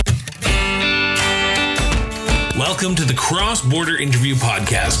Welcome to the Cross Border Interview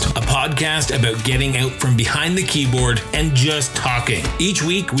Podcast, a podcast about getting out from behind the keyboard and just talking. Each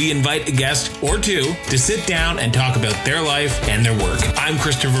week, we invite a guest or two to sit down and talk about their life and their work. I'm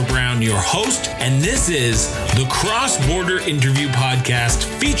Christopher Brown, your host, and this is the Cross Border Interview Podcast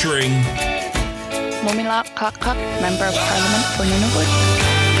featuring Mumilak Kakak, Member of Parliament for Nunavut.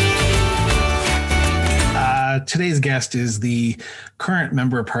 Today's guest is the current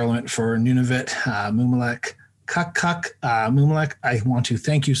Member of Parliament for Nunavut, Mumilak Kakak. Mumilak, I want to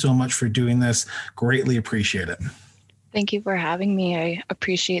thank you so much for doing this. Greatly appreciate it. Thank you for having me. I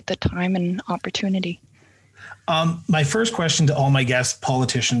appreciate the time and opportunity. My first question to all my guests,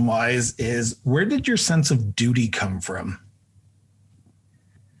 politician-wise, is where did your sense of duty come from?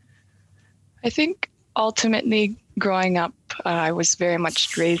 I think ultimately growing up, I was very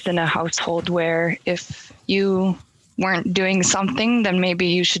much raised in a household where if you weren't doing something, then maybe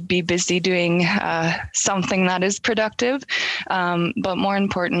you should be busy doing something that is productive. But more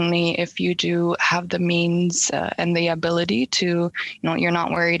importantly, if you do have the means and the ability to, you're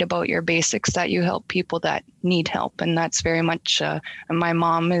not worried about your basics, that you help people that need help. And that's very much, my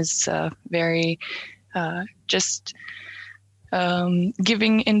mom is very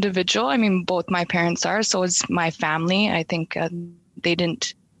giving individual. I mean, both my parents are, so is my family. I think they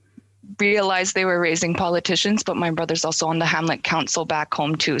didn't realize they were raising politicians, but my brother's also on the Hamlet Council back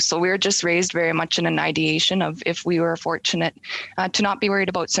home too. So we were just raised very much in an ideation of if we were fortunate to not be worried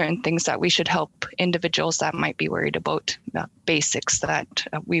about certain things, that we should help individuals that might be worried about basics that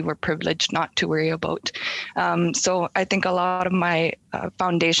we were privileged not to worry about. So I think a lot of my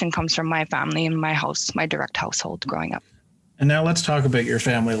foundation comes from my family and my house, my direct household growing up. And now let's talk about your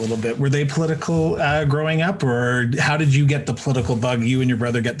family a little bit. Were they political growing up, or how did you get the political bug? You and your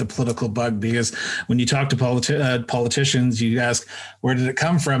brother get the political bug? Because when you talk to politicians, you ask, where did it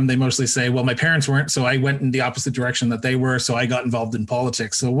come from? They mostly say, well, my parents weren't, so I went in the opposite direction that they were, so I got involved in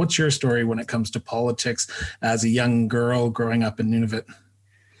politics. So what's your story when it comes to politics as a young girl growing up in Nunavut?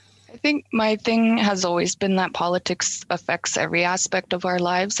 I think my thing has always been that politics affects every aspect of our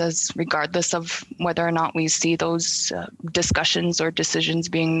lives, as regardless of whether or not we see those discussions or decisions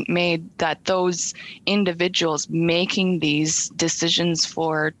being made, that those individuals making these decisions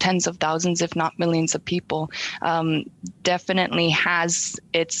for tens of thousands, if not millions of people, definitely has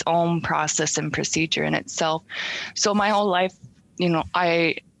its own process and procedure in itself. So my whole life,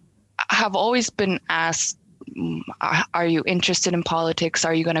 I have always been asked, are you interested in politics?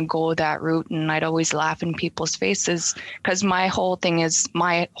 Are you going to go that route? And I'd always laugh in people's faces, because my whole thing is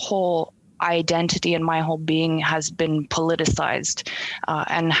my whole identity and my whole being has been politicized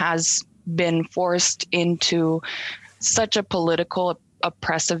and has been forced into such a political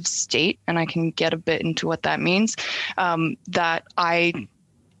oppressive state. And I can get a bit into what that means, that I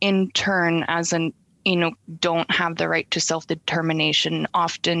in turn as an don't have the right to self-determination,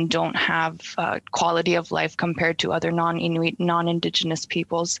 often don't have quality of life compared to other non-Inuit, non-Indigenous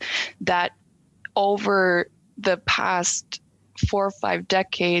peoples, that over the past 4 or 5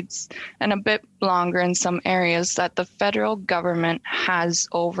 decades, and a bit longer in some areas, that the federal government has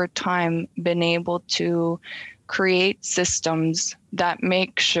over time been able to create systems that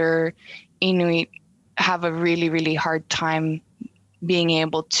make sure Inuit have a really, really hard time being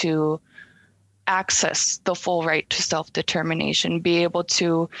able to access the full right to self-determination, be able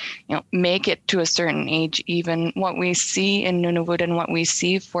to, make it to a certain age. Even what we see in Nunavut and what we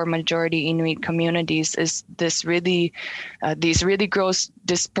see for majority Inuit communities is this really, these really gross,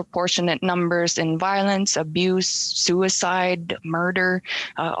 disproportionate numbers in violence, abuse, suicide, murder,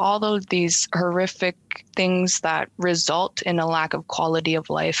 all of these horrific things that result in a lack of quality of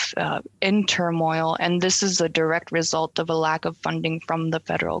life, in turmoil. And this is a direct result of a lack of funding from the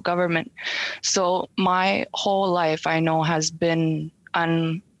federal government. So my whole life, I know, has been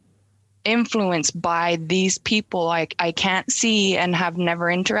influenced by these people I can't see and have never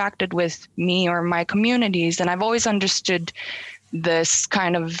interacted with me or my communities. And I've always understood this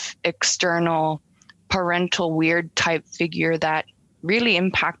kind of external parental weird type figure that really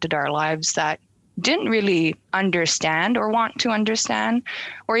impacted our lives, that didn't really understand or want to understand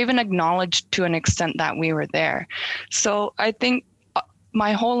or even acknowledge to an extent that we were there. So I think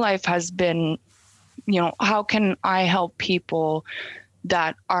my whole life has been, how can I help people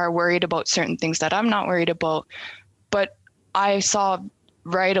that are worried about certain things that I'm not worried about? But I saw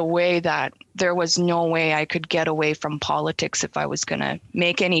right away that there was no way I could get away from politics if I was going to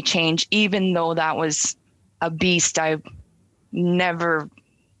make any change, even though that was a beast I never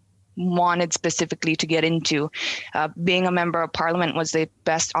wanted specifically to get into. Being a member of parliament was the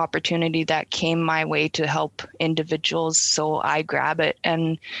best opportunity that came my way to help individuals, so I grab it.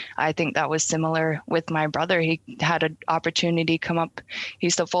 And I think that was similar with my brother. He had an opportunity come up.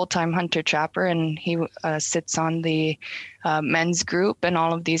 He's the full-time hunter trapper, and he sits on the men's group and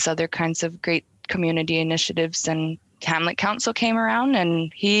all of these other kinds of great community initiatives. And Hamlet Council came around,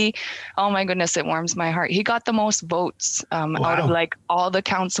 and he, oh my goodness, it warms my heart. He got the most votes out of like all the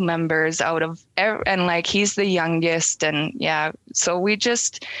council members and like he's the youngest. And yeah, so we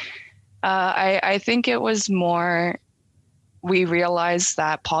just, I think it was more, we realized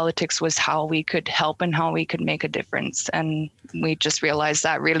that politics was how we could help and how we could make a difference. And we just realized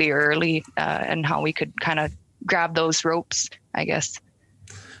that really early and how we could kind of grab those ropes, I guess.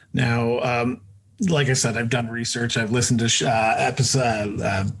 Now, like I said, I've done research. I've listened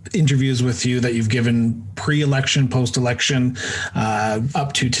to interviews with you that you've given pre-election, post-election,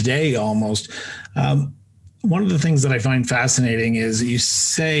 up to today almost. One of the things that I find fascinating is you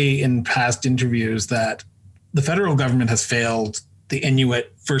say in past interviews that the federal government has failed the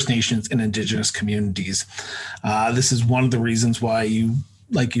Inuit, First Nations, and Indigenous communities. This is one of the reasons why you,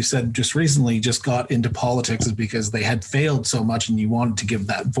 like you said, just recently just got into politics, is because they had failed so much and you wanted to give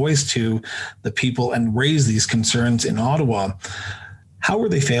that voice to the people and raise these concerns in Ottawa. How were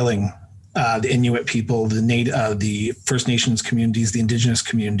they failing the Inuit people, the First Nations communities, the Indigenous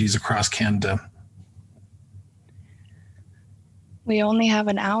communities across Canada? We only have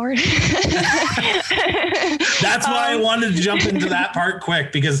an hour. That's why I wanted to jump into that part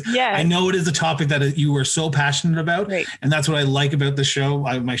quick, because I know it is a topic that you are so passionate about. Right. And that's what I like about the show.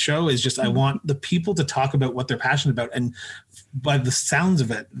 My show is just, I want the people to talk about what they're passionate about. And by the sounds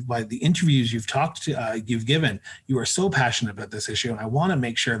of it, by the interviews you've given, you are so passionate about this issue. And I want to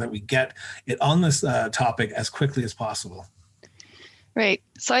make sure that we get it on this topic as quickly as possible. Right.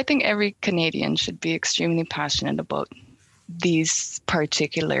 So I think every Canadian should be extremely passionate about these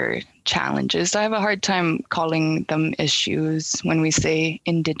particular challenges. I have a hard time calling them issues when we say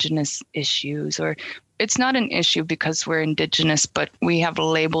Indigenous issues, or it's not an issue because we're Indigenous, but we have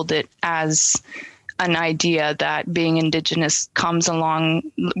labeled it as an idea that being Indigenous comes along.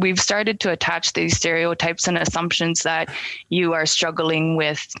 We've started to attach these stereotypes and assumptions that you are struggling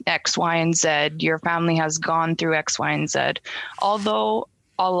with X, Y, and Z. Your family has gone through X, Y, and Z. Although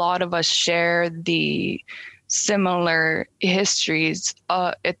a lot of us share the similar histories,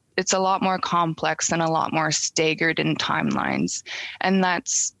 it's a lot more complex and a lot more staggered in timelines. And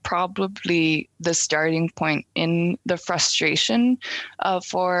that's probably the starting point in the frustration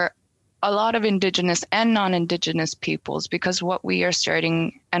for a lot of Indigenous and non-Indigenous peoples, because what we are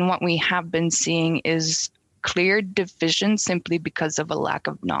starting and what we have been seeing is clear division simply because of a lack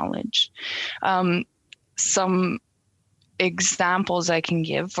of knowledge. Some examples I can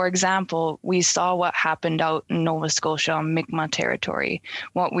give. For example, we saw what happened out in Nova Scotia on Mi'kmaq territory.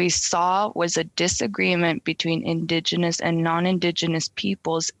 What we saw was a disagreement between Indigenous and non-Indigenous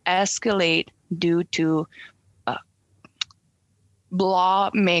peoples escalate due to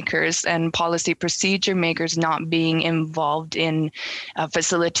lawmakers and policy procedure makers not being involved in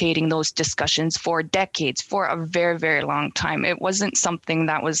facilitating those discussions for decades, for a very, very long time. It wasn't something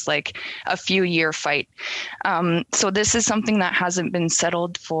that was like a few-year fight. So this is something that hasn't been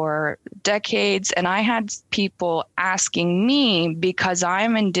settled for decades. And I had people asking me, because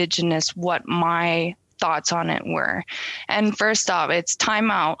I'm Indigenous, what my thoughts on it were. And first off, it's time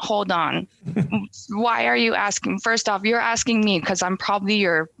out. Hold on. Why are you asking? First off, you're asking me because I'm probably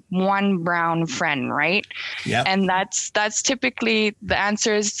your one brown friend, right? Yeah. And that's typically the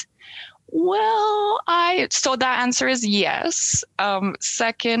answer is, well, so that answer is yes.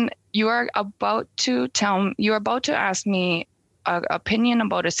 Second, you are about to ask me an opinion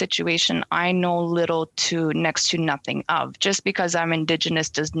about a situation I know little to next to nothing of. Just because I'm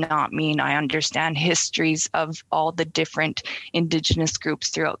Indigenous does not mean I understand histories of all the different Indigenous groups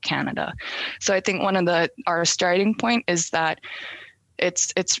throughout Canada. So I think one of our starting point is that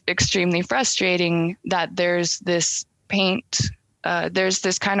it's extremely frustrating that there's this there's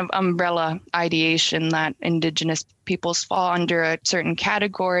this kind of umbrella ideation that Indigenous peoples fall under a certain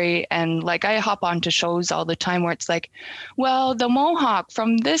category. And like I hop onto shows all the time where it's like, well, the Mohawk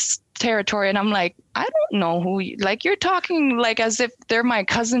from this territory. And I'm like, I don't know who, you're talking like as if they're my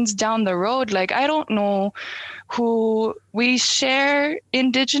cousins down the road. Like, I don't know who we share.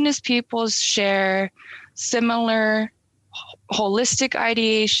 Indigenous peoples share similar holistic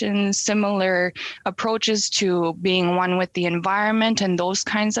ideations, similar approaches to being one with the environment and those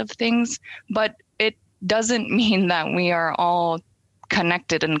kinds of things. But it doesn't mean that we are all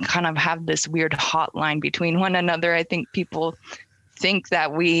connected and kind of have this weird hotline between one another. I think people think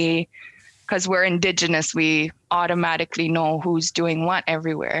that because we're Indigenous, we automatically know who's doing what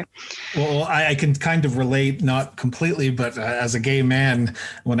everywhere. Well, I can kind of relate, not completely, but as a gay man,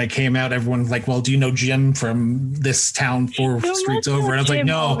 when I came out, everyone's like, well, do you know Jim from this town 4 streets over? And I was like,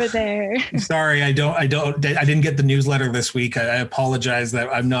 no, over there. Sorry, I didn't get the newsletter this week. I apologize that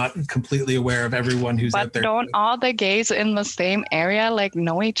I'm not completely aware of everyone who's out there. But don't all the gays in the same area like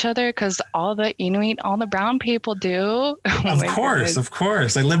know each other? Because all the Inuit, all the brown people do. Of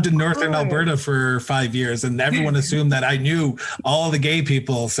course. I lived in northern Alberta for 5 years, and everyone assumed that I knew all the gay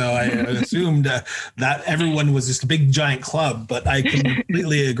people. So I assumed that everyone was just a big giant club. But I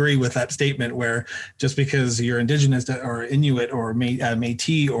completely agree with that statement where just because you're Indigenous or Inuit or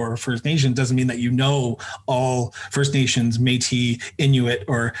Métis or First Nation doesn't mean that you know all First Nations, Métis, Inuit,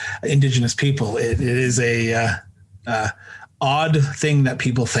 or Indigenous people. It is a odd thing that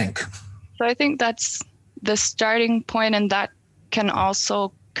people think. So I think that's the starting point, and that can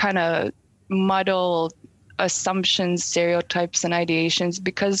also kind of muddle assumptions, stereotypes, and ideations,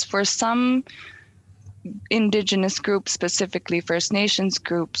 because for some Indigenous groups, specifically First Nations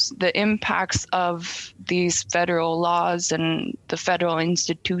groups, the impacts of these federal laws and the federal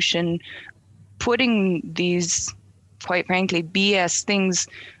institution putting these, quite frankly, BS things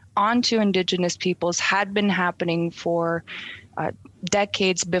onto Indigenous peoples had been happening for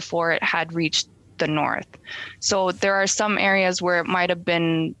decades before it had reached the North. So there are some areas where we might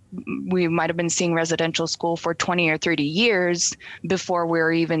have been seeing residential school for 20 or 30 years before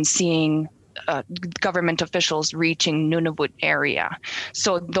we're even seeing government officials reaching Nunavut area.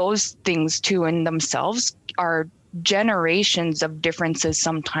 So those things too in themselves are generations of differences,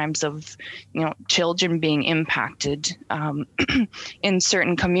 sometimes of, children being impacted. In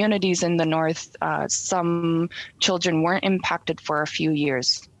certain communities in the North, some children weren't impacted for a few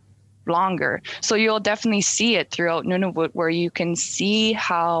years longer. So you'll definitely see it throughout Nunavut, where you can see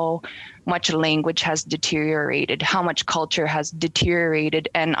how much language has deteriorated, how much culture has deteriorated.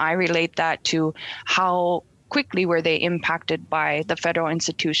 And I relate that to how quickly were they impacted by the federal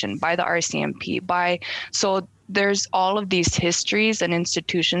institution, by the RCMP, so there's all of these histories and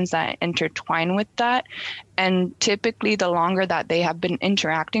institutions that intertwine with that. And typically the longer that they have been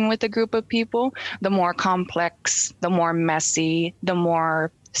interacting with a group of people, the more complex, the more messy, the more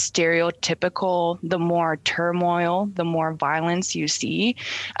stereotypical, the more turmoil, the more violence you see.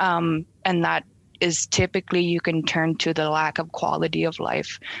 And that is typically, you can turn to the lack of quality of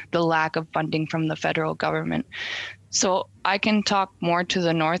life, the lack of funding from the federal government. So I can talk more to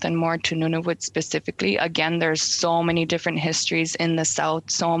the North and more to Nunavut specifically. Again, there's so many different histories in the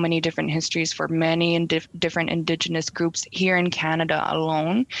South, so many different histories for many different Indigenous groups here in Canada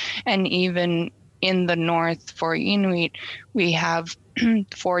alone. And even in the North for Inuit, we have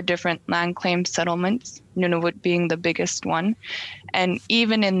 4 different land claim settlements, Nunavut being the biggest one. And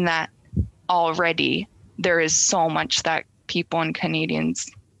even in that already, there is so much that people and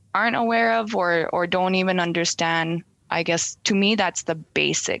Canadians aren't aware of or don't even understand. I guess to me, that's the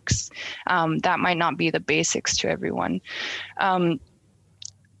basics. That might not be the basics to everyone.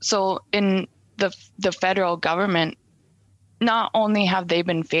 So in the federal government, not only have they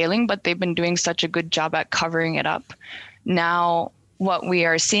been failing, but they've been doing such a good job at covering it up. Now, what we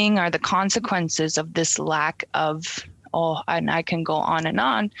are seeing are the consequences of this lack of, and I can go on and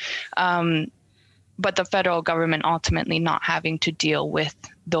on, but the federal government ultimately not having to deal with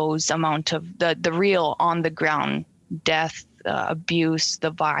those amount of the real on the ground death, abuse, the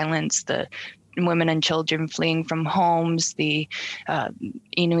violence, the women and children fleeing from homes, the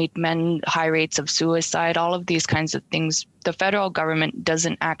Inuit men, high rates of suicide, all of these kinds of things. The federal government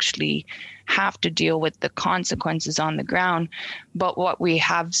doesn't actually have to deal with the consequences on the ground. But what we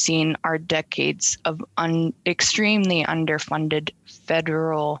have seen are decades of extremely underfunded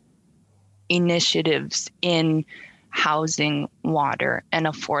federal initiatives in housing, water, and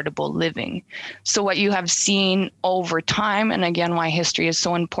affordable living. So what you have seen over time, and again, why history is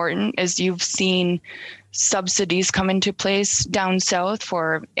so important, is you've seen subsidies come into place down south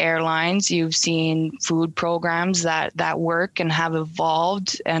for airlines. You've seen food programs that work and have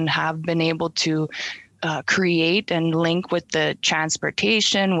evolved and have been able to create and link with the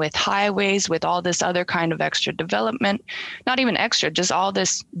transportation, with highways, with all this other kind of extra development, not even extra, just all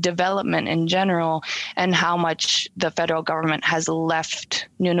this development in general, and how much the federal government has left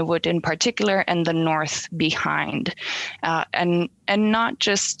Nunavut in particular and the North behind. And not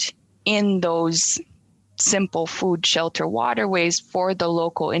just in those simple food, shelter, waterways for the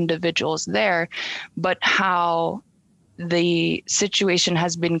local individuals there, but how the situation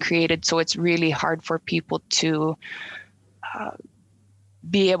has been created so it's really hard for people to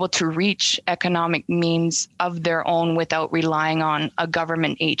be able to reach economic means of their own without relying on a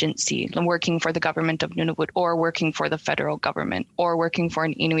government agency, working for the government of Nunavut or working for the federal government or working for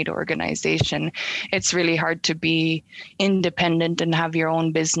an Inuit organization. It's really hard to be independent and have your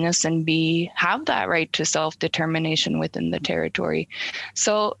own business and have that right to self-determination within the territory.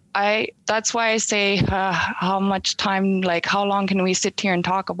 So that's why I say how much time, like how long can we sit here and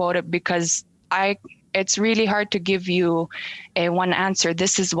talk about it? Because it's really hard to give you a one answer.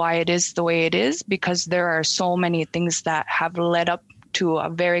 This is why it is the way it is, because there are so many things that have led up to a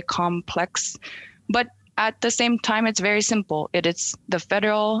very complex, but at the same time, it's very simple. It's the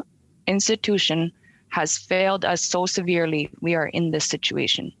federal institution has failed us so severely. We are in this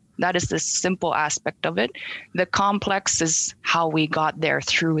situation. That is the simple aspect of it. The complex is how we got there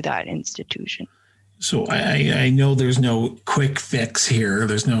through that institution. So I know there's no quick fix here.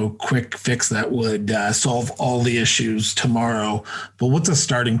 There's no quick fix that would solve all the issues tomorrow. But what's a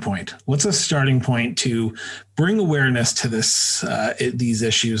starting point? What's a starting point to bring awareness to these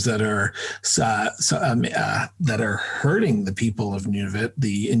issues that are hurting the people of Nunavut,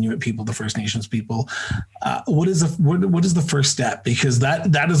 the Inuit people, the First Nations people? What is the first step? Because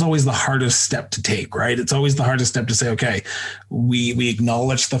that is always the hardest step to take, right? It's always the hardest step to say, okay, we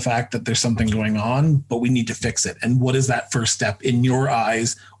acknowledge the fact that there's something going on, but we need to fix it. And what is that first step in your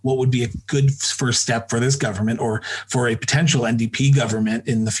eyes? What would be a good first step for this government or for a potential NDP government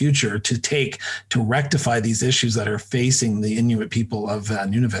in the future to take to rectify these issues that are facing the Inuit people of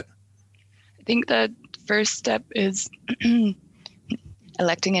Nunavut? I think the first step is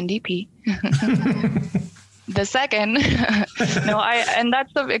electing NDP. The second, and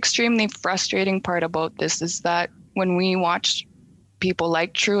that's the extremely frustrating part about this, is that when we watch people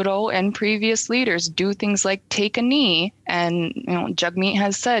like Trudeau and previous leaders do things like take a knee, and Jagmeet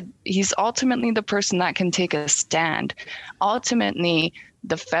has said he's ultimately the person that can take a stand. Ultimately,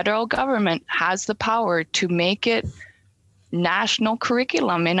 the federal government has the power to make it national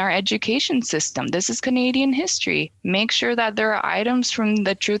curriculum in our education system. This is Canadian history. Make sure that there are items from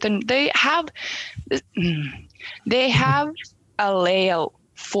the truth, and they have a layout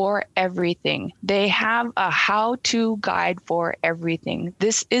for everything. They have a how-to guide for everything.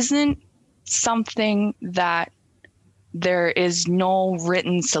 This isn't something that there is no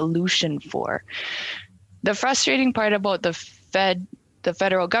written solution for. The frustrating part about the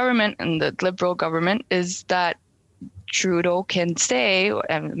federal government and the Liberal government is that Trudeau can say,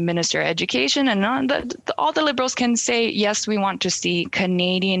 Minister of Education, and all the Liberals can say, yes, we want to see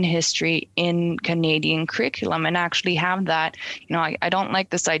Canadian history in Canadian curriculum and actually have that. I don't like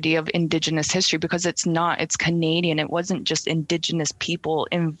this idea of Indigenous history because it's not, it's Canadian. It wasn't just Indigenous people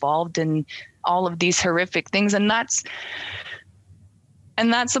involved in all of these horrific things. And that's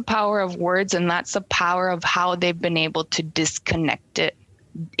the power of words, and that's the power of how they've been able to disconnect it.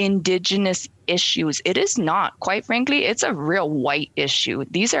 Indigenous issues. It is not, quite frankly, it's a real white issue.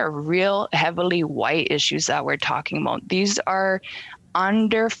 These are real heavily white issues that we're talking about. These are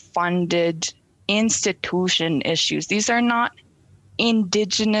underfunded institution issues. These are not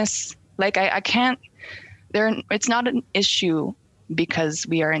Indigenous, it's not an issue because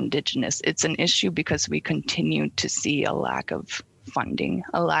we are Indigenous. It's an issue because we continue to see a lack of funding,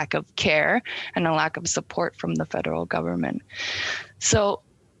 a lack of care, and a lack of support from the federal government. So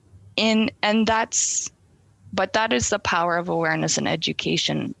that is the power of awareness and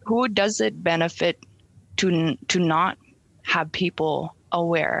education. Who does it benefit to not have people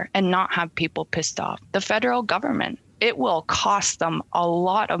aware and not have people pissed off? The federal government. It will cost them a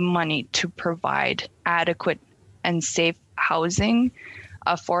lot of money to provide adequate and safe housing,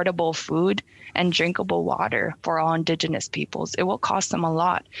 affordable food, and drinkable water for all Indigenous peoples. It will cost them a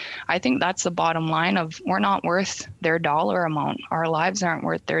lot. I think that's the bottom line of we're not worth their dollar amount. Our lives aren't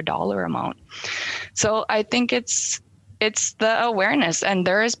worth their dollar amount. So I think it's the awareness, and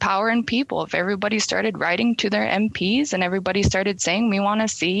there is power in people. If everybody started writing to their MPs and everybody started saying, we want to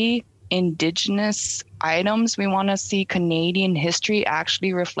see Indigenous items, we want to see Canadian history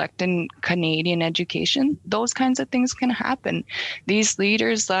actually reflect in Canadian education, those kinds of things can happen. These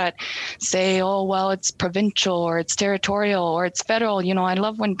leaders that say, oh, well, it's provincial or it's territorial or it's federal, I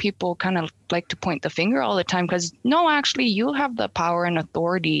love when people kind of like to point the finger all the time, because no, actually you have the power and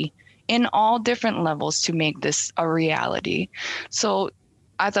authority in all different levels to make this a reality. So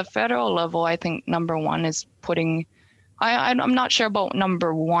at the federal level, I think number one is putting, I'm not sure about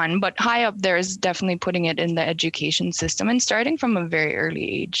number one, but high up there is definitely putting it in the education system and starting from a very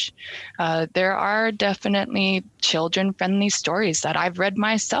early age. There are definitely children-friendly stories that I've read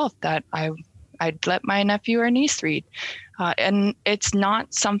myself that I'd let my nephew or niece read. And it's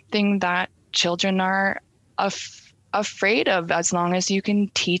not something that children are afraid of, as long as you can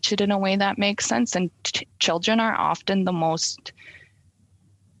teach it in a way that makes sense. And children are often the most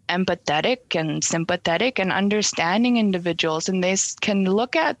empathetic and sympathetic and understanding individuals, and they can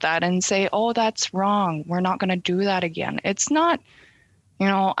look at that and say, oh, that's wrong, we're not going to do that again. It's not,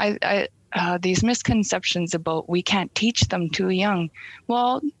 these misconceptions about we can't teach them too young.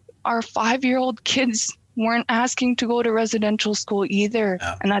 Well, our 5-year-old kids weren't asking to go to residential school either.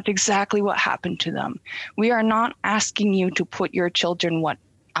 Yeah. And that's exactly what happened to them. We are not asking you to put your children what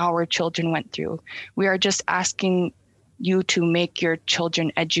our children went through. We are just asking you to make your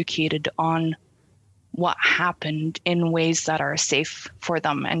children educated on what happened in ways that are safe for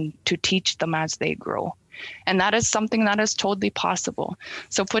them and to teach them as they grow. And that is something that is totally possible.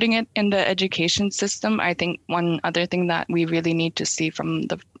 So putting it in the education system, I think one other thing that we really need to see from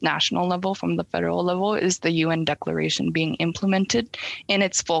the national level, from the federal level, is the UN Declaration being implemented in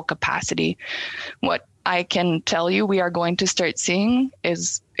its full capacity. What I can tell you we are going to start seeing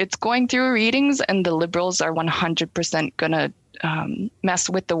is it's going through readings, and the Liberals are 100% going to mess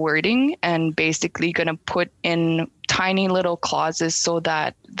with the wording and basically going to put in tiny little clauses so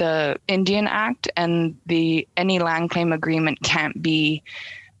that the Indian Act and any land claim agreement can't be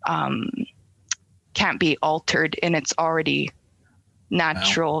altered in its already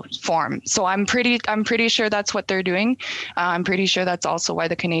natural form. So I'm pretty sure that's what they're doing. I'm pretty sure that's also why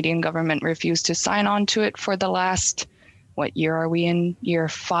the Canadian government refused to sign on to it for the last, what year are we in? Year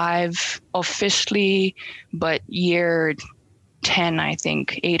 5 officially, but year 10, I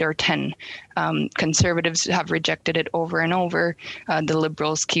think, 8 or 10. Conservatives have rejected it over and over. The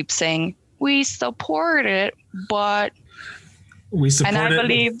Liberals keep saying, we support it, but... We support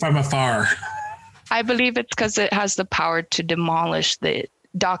it from afar. I believe it's because it has the power to demolish the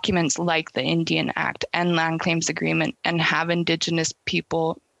documents like the Indian Act and Land Claims Agreement and have Indigenous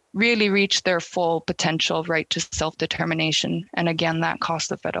people really reach their full potential right to self-determination. And again, that costs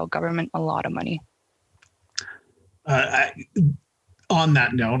the federal government a lot of money. On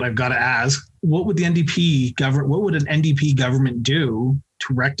that note, I've got to ask, what would an NDP government do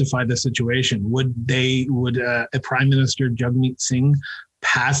to rectify the situation? Would a Prime Minister Jagmeet Singh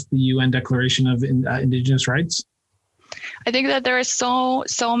pass the UN Declaration of Indigenous Rights? I think that there are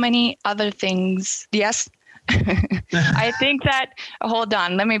so many other things. Yes. I think that, hold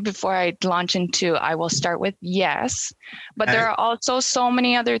on, before I launch into, I will start with yes, but there are also so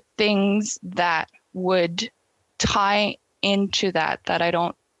many other things that would tie into that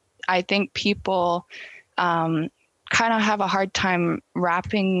I think people kind of have a hard time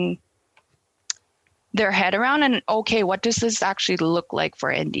wrapping their head around. And okay, what does this actually look like for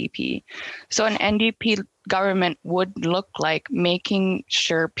NDP? So an NDP government would look like making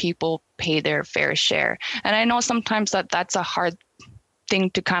sure people pay their fair share. And I know sometimes that's a hard thing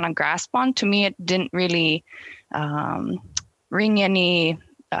to kind of grasp on. To me, it didn't really ring any,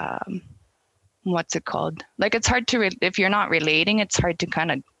 what's it called? Like, it's hard to, if you're not relating, it's hard to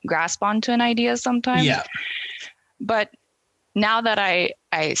kind of grasp onto an idea sometimes. Yeah. But now that I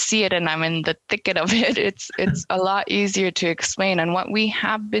see it and I'm in the thicket of it, it's a lot easier to explain. And what we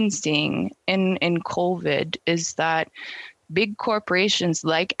have been seeing in COVID is that big corporations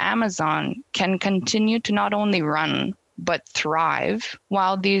like Amazon can continue to not only run, but thrive,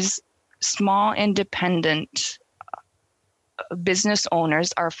 while these small independent business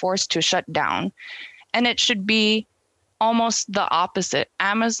owners are forced to shut down. And it should be almost the opposite.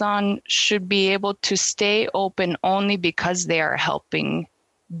 Amazon should be able to stay open only because they are helping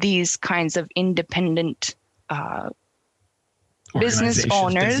these kinds of independent business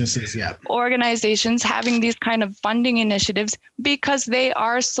owners, organizations having these kind of funding initiatives because they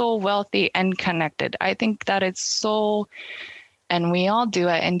are so wealthy and connected. I think that it's so, and we all do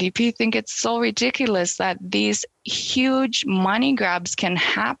at NDP think it's so ridiculous that these huge money grabs can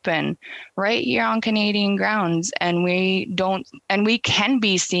happen right here on Canadian grounds, and we can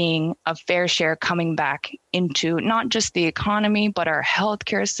be seeing a fair share coming back into not just the economy, but our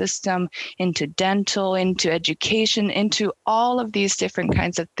healthcare system, into dental, into education, into all of these different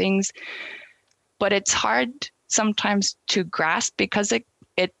kinds of things. But it's hard sometimes to grasp because it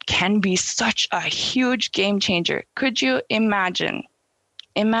can be such a huge game changer. Could you imagine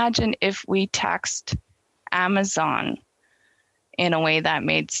if we taxed Amazon in a way that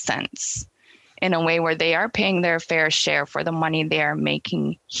made sense, in a way where they are paying their fair share for the money they are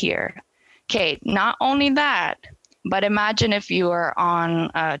making here? Okay, not only that, but imagine if you are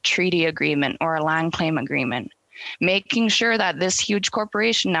on a treaty agreement or a land claim agreement, making sure that this huge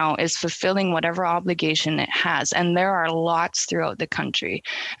corporation now is fulfilling whatever obligation it has. And there are lots throughout the country.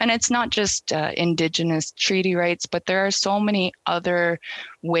 And it's not just Indigenous treaty rights, but there are so many other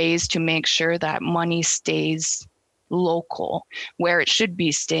ways to make sure that money stays local, where it should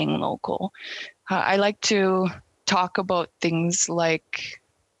be staying local. I like to talk about things like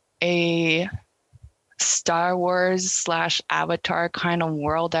a Star Wars / Avatar kind of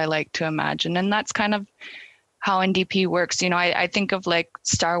world I like to imagine. And that's kind of how NDP works. I think of like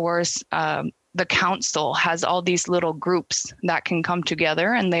Star Wars, the council has all these little groups that can come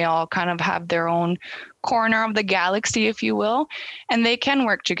together, and they all kind of have their own corner of the galaxy, if you will, and they can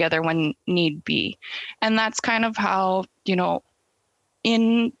work together when need be. And that's kind of how,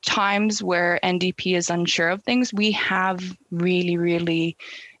 in times where NDP is unsure of things, we have really, really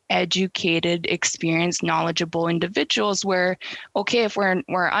educated, experienced, knowledgeable individuals where, okay, if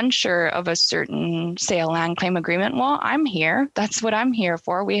we're unsure of a certain, say, a land claim agreement, well, I'm here. That's what I'm here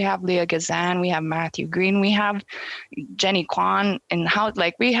for. We have Leah Gazan, we have Matthew Green, we have Jenny Kwan, and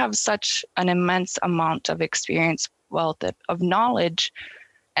we have such an immense amount of experience, wealth of knowledge,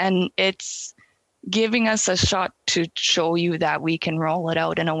 and it's giving us a shot to show you that we can roll it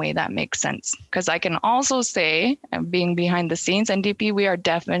out in a way that makes sense. Because I can also say, being behind the scenes, NDP, we are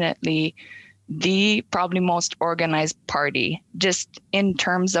definitely the probably most organized party, just in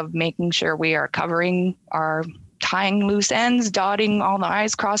terms of making sure we are covering our tying loose ends, dotting all the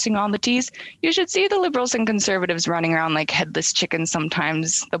I's, crossing all the T's. You should see the Liberals and Conservatives running around like headless chickens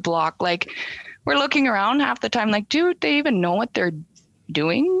sometimes, the block. Like, we're looking around half the time like, do they even know what they're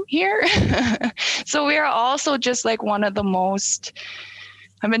doing here? So we are also just like one of the most,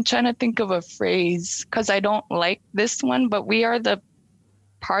 I've been trying to think of a phrase because I don't like this one, but we are the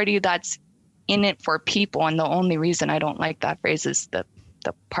party that's in it for people. And the only reason I don't like that phrase is the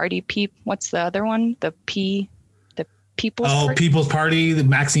party peep. What's the other one? The People's Party? People's Party, the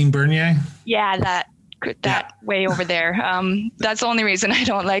Maxime Bernier. Yeah, that way over there. That's the only reason I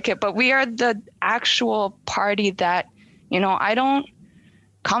don't like it. But we are the actual party that, I don't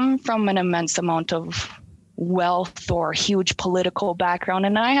come from an immense amount of wealth or huge political background.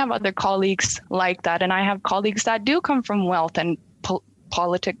 And I have other colleagues like that. And I have colleagues that do come from wealth and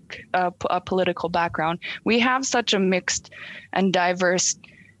political background. We have such a mixed and diverse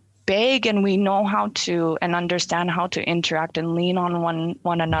bag, and we know how to and understand how to interact and lean on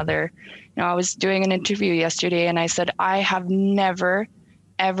one another. I was doing an interview yesterday and I said, I have never,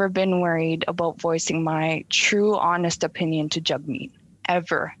 ever been worried about voicing my true, honest opinion to Jagmeet.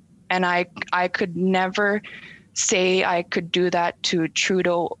 Ever. And I could never say I could do that to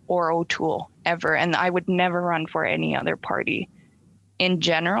Trudeau or O'Toole ever. And I would never run for any other party in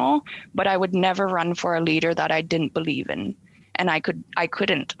general, but I would never run for a leader that I didn't believe in. And I could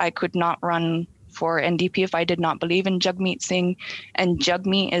not run for NDP if I did not believe in Jagmeet Singh. And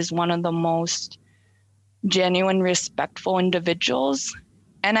Jagmeet is one of the most genuine, respectful individuals.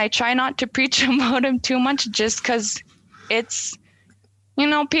 And I try not to preach about him too much just because it's,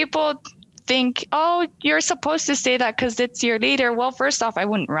 people think, oh, you're supposed to say that because it's your leader. Well, first off, I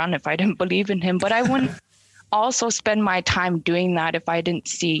wouldn't run if I didn't believe in him, but I wouldn't also spend my time doing that if I didn't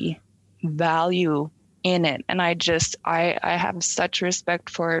see value in it. And I have such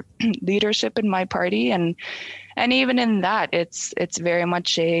respect for leadership in my party. And even in that, it's very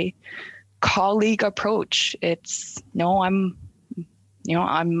much a colleague approach. It's, I'm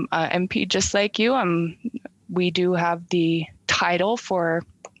an MP just like you. We do have the title for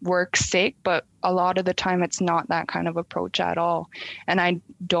work's sake, but a lot of the time it's not that kind of approach at all. And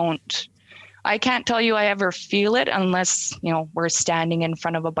I can't tell you I ever feel it unless, we're standing in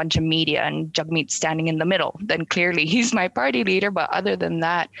front of a bunch of media and Jagmeet's standing in the middle. Then clearly he's my party leader. But other than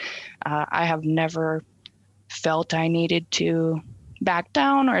that, I have never felt I needed to back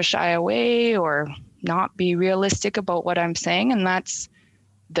down or shy away or not be realistic about what I'm saying. And that's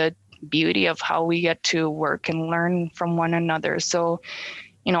the beauty of how we get to work and learn from one another. So,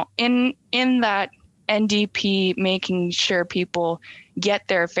 in that NDP making sure people get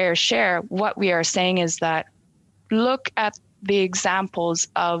their fair share, what we are saying is that look at the examples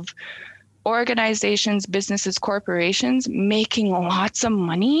of organizations, businesses, corporations making lots of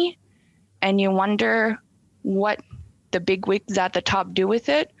money, and you wonder what the big wigs at the top do with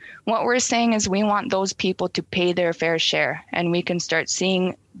it. What we're saying is we want those people to pay their fair share, and we can start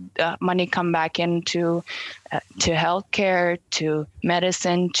seeing money come back into to healthcare, to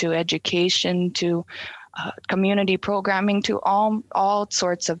medicine, to education, to community programming, to all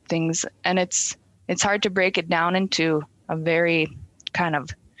sorts of things. And it's hard to break it down into a very kind of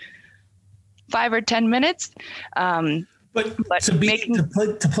 5 or 10 minutes. But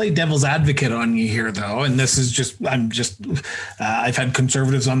to play devil's advocate on you here, though, and this is I've had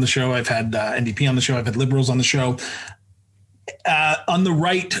conservatives on the show, I've had NDP on the show, I've had liberals on the show. on the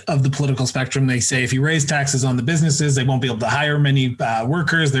right of the political spectrum, they say if you raise taxes on the businesses, they won't be able to hire many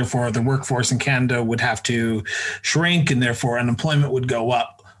workers. Therefore, the workforce in Canada would have to shrink, and therefore unemployment would go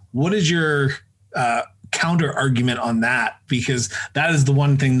up. What is your counter argument on that? Because that is the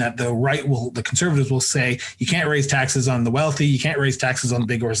one thing that the conservatives will say: you can't raise taxes on the wealthy, you can't raise taxes on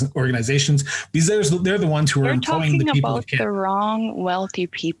big organizations, because they're the ones who are employing the people of Canada. They're talking about the wrong wealthy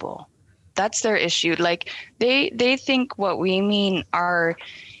people. That's their issue. Like they think what we mean are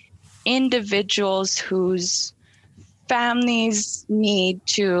individuals whose families need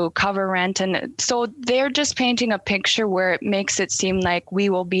to cover rent. And so they're just painting a picture where it makes it seem like we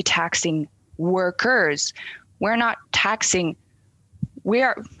will be taxing workers. We're not taxing.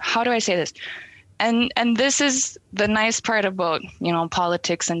 How do I say this? And this is the nice part about,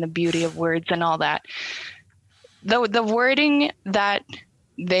 politics and the beauty of words and all that. The wording that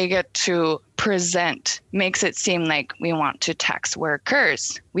they get to present makes it seem like we want to tax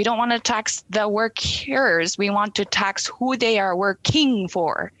workers. We don't want to tax the workers. We want to tax who they are working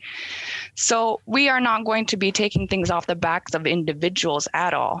for. So we are not going to be taking things off the backs of individuals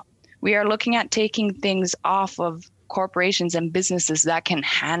at all. We are looking at taking things off of corporations and businesses that can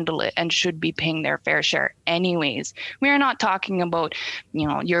handle it and should be paying their fair share anyways. We are not talking about,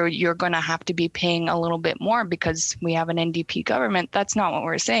 you're going to have to be paying a little bit more because we have an NDP government. That's not what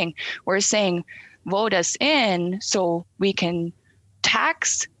we're saying. We're saying vote us in so we can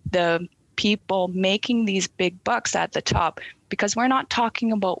tax the people making these big bucks at the top, because we're not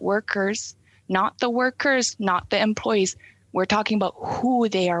talking about workers, not the employees. We're talking about who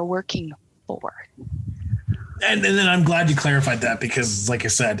they are working for. And then I'm glad you clarified that, because, like I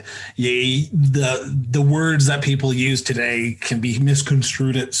said, the words that people use today can be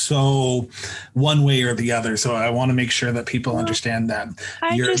misconstrued it so one way or the other. So I want to make sure that people understand that.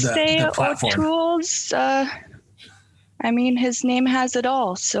 The platform. O'Toole's, his name has it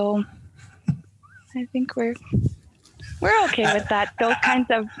all. So I think we're okay with that. Those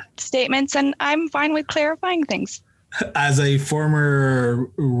kinds of statements, and I'm fine with clarifying things. As a former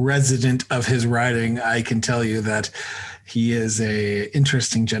resident of his riding, I can tell you that he is a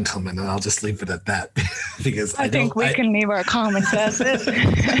interesting gentleman, and I'll just leave it at that. Because I think we can leave our comments as is.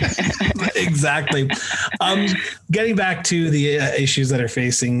 Exactly. Getting back to the issues that are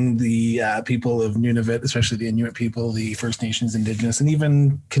facing the people of Nunavut, especially the Inuit people, the First Nations, Indigenous, and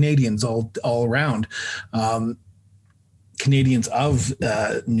even Canadians all around, Canadians of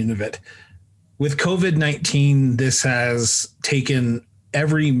Nunavut. With COVID-19, this has taken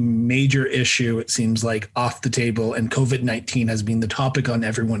every major issue, it seems like, off the table, and COVID-19 has been the topic on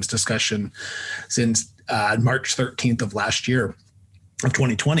everyone's discussion since March 13th of last year, of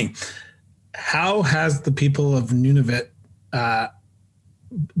 2020. How has the people of Nunavut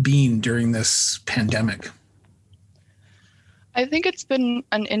been during this pandemic? I think it's been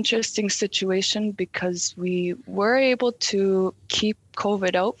an interesting situation because we were able to keep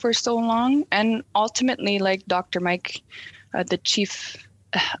COVID out for so long. And ultimately, like Dr. Mike, the chief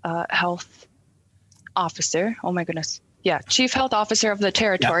health officer, chief health officer of the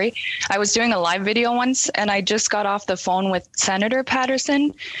territory. Yeah. I was doing a live video once, and I just got off the phone with Senator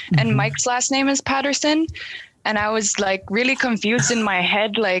Patterson, and Mike's last name is Patterson. And I was like really confused in my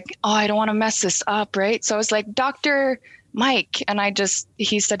head, like, I don't want to mess this up, right? So I was like, Dr. Mike. And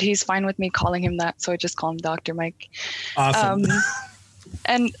he said he's fine with me calling him that. So I just call him Dr. Mike. Awesome.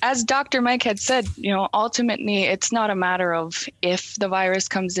 And as Dr. Mike had said, ultimately it's not a matter of if the virus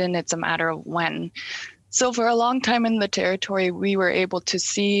comes in, it's a matter of when. So for a long time in the territory, we were able to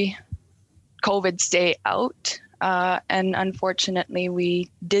see COVID stay out. And unfortunately, we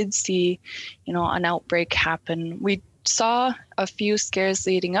did see, an outbreak happen. We saw a few scares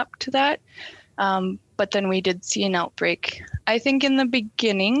leading up to that. But then we did see an outbreak. I think in the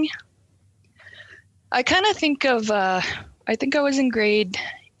beginning, I kind of think of, I think I was in grade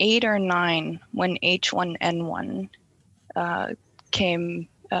 8 or 9 when H1N1 came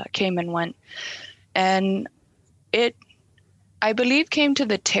and went. And it, I believe, came to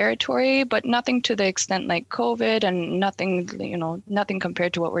the territory, but nothing to the extent like COVID, and nothing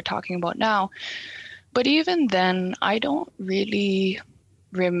compared to what we're talking about now. But even then, I don't really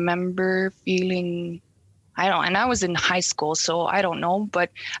remember feeling, and I was in high school, so I don't know, but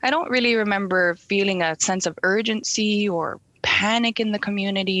I don't really remember feeling a sense of urgency or panic in the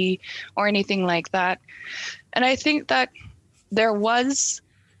community or anything like that. And I think that there was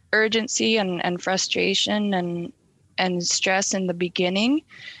urgency and frustration and stress in the beginning.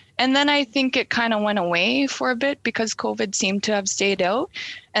 And then I think it kind of went away for a bit because COVID seemed to have stayed out.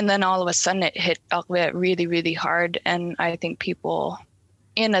 And then all of a sudden it hit really, really hard. And I think people,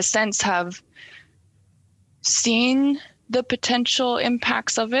 in a sense, have seen the potential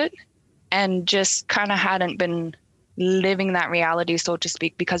impacts of it and just kind of hadn't been living that reality, so to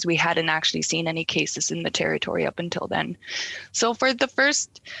speak, because we hadn't actually seen any cases in the territory up until then. So for the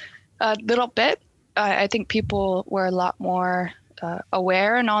first little bit, I think people were a lot more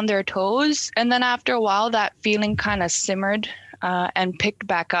aware and on their toes. And then after a while, that feeling kind of simmered and picked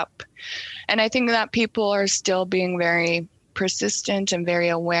back up. And I think that people are still being very persistent and very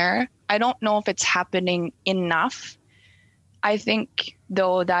aware. I don't know if it's happening enough. I think,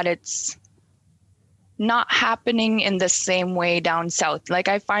 though, that it's not happening in the same way down south. Like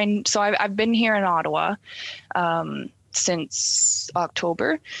I find, so I've been here in Ottawa since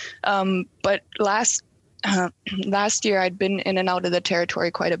October, but last year I'd been in and out of the territory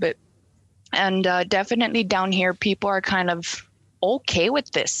quite a bit. And definitely down here, people are kind of okay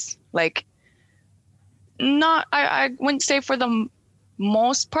with this. Like, not, I wouldn't say for the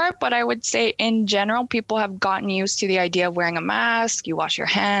most part, but I would say in general, people have gotten used to the idea of wearing a mask. You wash your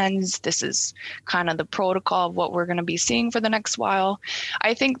hands. This is kind of the protocol of what we're going to be seeing for the next while.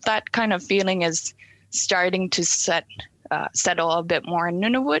 I think that kind of feeling is starting to settle a bit more in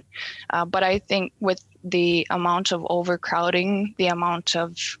Nunavut. But I think with the amount of overcrowding, the amount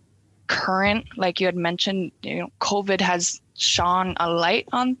of current, like you had mentioned, COVID has shone a light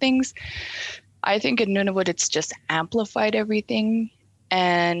on things. I think in Nunavut, it's just amplified everything.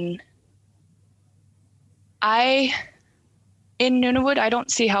 And in Nunavut, I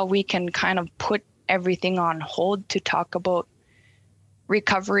don't see how we can kind of put everything on hold to talk about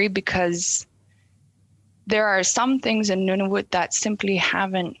recovery, because there are some things in Nunavut that simply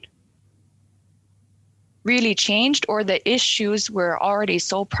haven't really changed, or the issues were already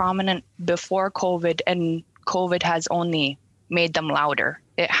so prominent before COVID, and COVID has only made them louder.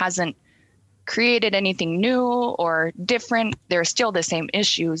 It hasn't created anything new or different. They're still the same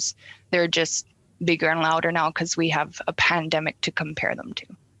issues. They're just bigger and louder now because we have a pandemic to compare them to.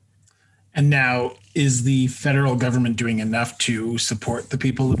 And now, is the federal government doing enough to support the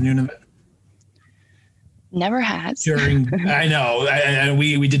people of Nunavut? Never has. I know,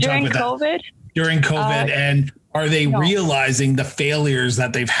 we did talk about COVID? that. During COVID, and are they realizing the failures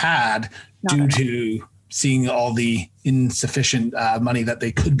that they've had due to seeing all the insufficient money that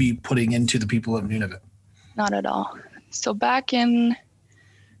they could be putting into the people of Nunavut? Not at all. So back in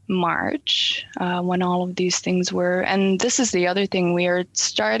March, when all of these things were, and this is the other thing, we are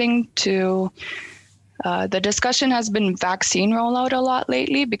starting to, the discussion has been vaccine rollout a lot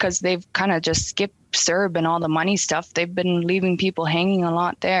lately, because they've kind of just skipped CERB and all the money stuff. They've been leaving people hanging a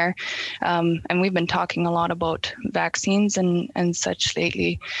lot there. And we've been talking a lot about vaccines and such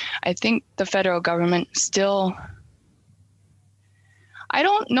lately. I think the federal government still, I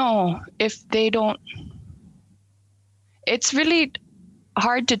don't know if they don't, it's really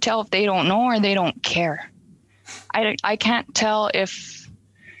hard to tell if they don't know or they don't care. I can't tell if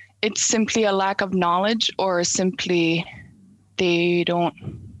it's simply a lack of knowledge or simply they don't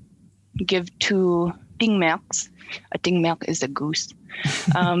give two dingmerks. A dingmerk is a goose.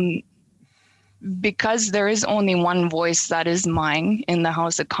 Because there is only one voice that is mine in the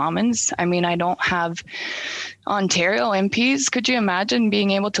House of Commons. I mean, I don't have Ontario MPs. Could you imagine being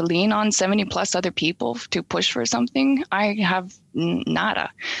able to lean on 70 plus other people to push for something? I have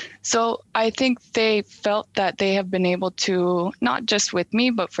nada. So I think they felt that they have been able to, not just with me,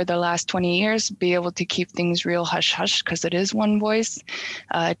 but for the last 20 years, be able to keep things real hush-hush because it is one voice.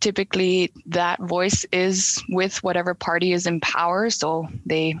 Typically, that voice is with whatever party is in power. So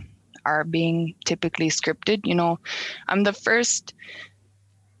they are being typically scripted. I'm the first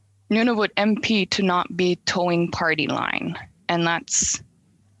Nunavut MP to not be towing party line, and that's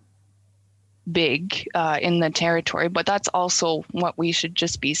big in the territory, but that's also what we should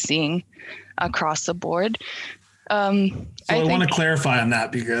just be seeing across the board. I want to clarify on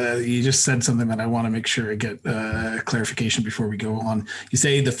that, because you just said something that I want to make sure I get clarification before we go on. You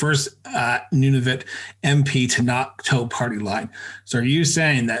say the first Nunavut MP to not toe party line. So are you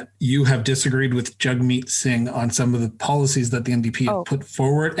saying that you have disagreed with Jagmeet Singh on some of the policies that the NDP have put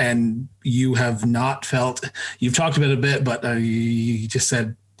forward, and you have not felt, you've talked about it a bit, but you just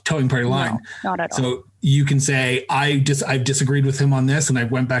said towing party line? No, not at all. So you can say, I've disagreed with him on this, and I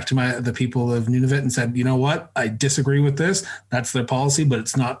went back to the people of Nunavut and said, you know what, I disagree with this. That's their policy, but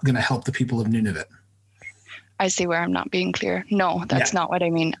it's not going to help the people of Nunavut. I see where I'm not being clear. No, that's not what I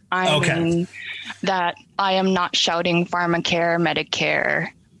mean. I mean that I am not shouting pharmacare, Medicare,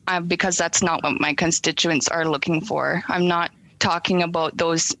 because that's not what my constituents are looking for. I'm not talking about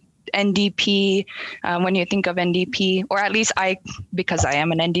those NDP, when you think of NDP, or at least because I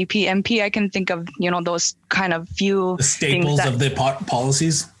am an NDP MP, I can think of, those kind of few the staples of the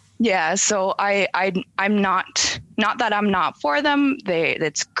policies. Yeah. So I'm not Not that I'm not for them.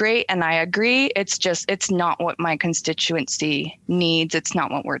 It's great. And I agree. It's just, it's not what my constituency needs. It's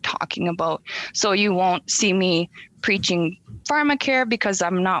not what we're talking about. So you won't see me preaching pharmacare because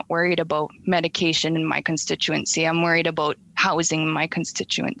I'm not worried about medication in my constituency. I'm worried about housing in my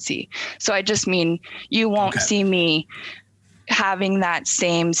constituency. So I just mean, you won't see me having that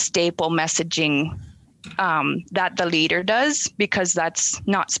same staple messaging that the leader does, because that's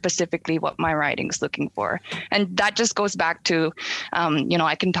not specifically what my riding's looking for. And that just goes back to,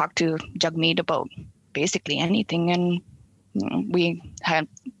 I can talk to Jagmeet about basically anything. And we had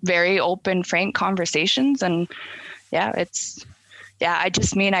very open, frank conversations. And I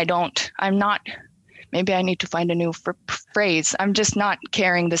just mean, maybe I need to find a new phrase. I'm just not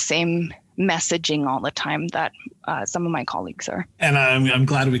carrying the same messaging all the time that some of my colleagues are. And I'm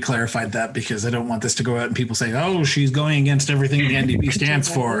glad we clarified that, because I don't want this to go out and people say, oh, she's going against everything the NDP stands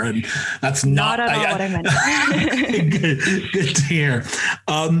for. And that's not at all what I meant. Good to hear.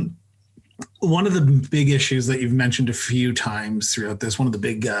 One of the big issues that you've mentioned a few times throughout this, one of the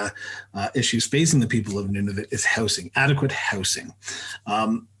big issues facing the people of Nunavut is housing, adequate housing.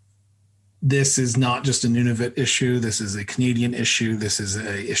 This is not just a Nunavut issue. This is a Canadian issue. This is an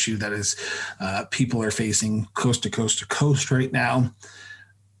issue that is people are facing coast to coast right now.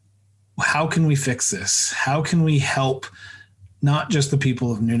 How can we fix this? How can we help not just the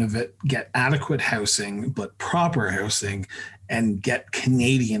people of Nunavut get adequate housing, but proper housing, and get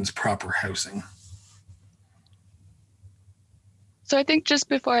Canadians proper housing? So I think just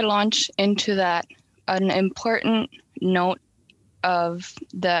before I launch into that, an important note of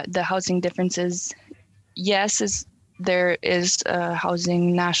the housing differences, yes, there is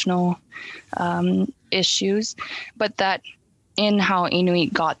housing national issues, but that in how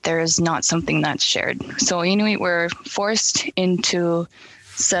Inuit got there is not something that's shared. So Inuit were forced into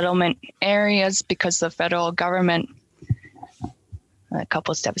settlement areas because the federal government, a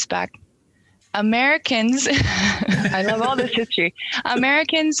couple steps back, Americans, I love all this history.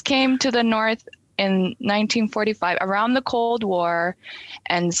 Americans came to the north in 1945, around the Cold War,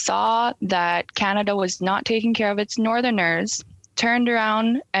 and saw that Canada was not taking care of its northerners, turned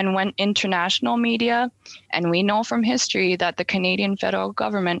around and went international media. And we know from history that the Canadian federal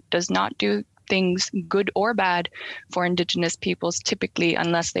government does not do things good or bad for Indigenous peoples, typically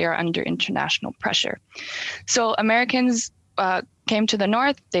unless they are under international pressure. So Americans came to the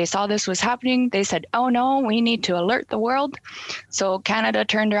north. They saw this was happening. They said, oh no, we need to alert the world. So Canada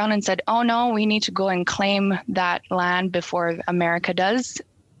turned around and said, oh no, we need to go and claim that land before America does.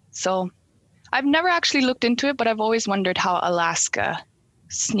 So I've never actually looked into it, but I've always wondered how Alaska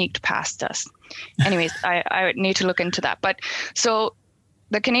sneaked past us. Anyways, I need to look into that. But so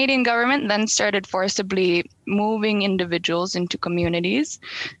the Canadian government then started forcibly moving individuals into communities,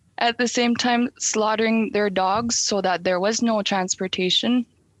 at the same time slaughtering their dogs so that there was no transportation,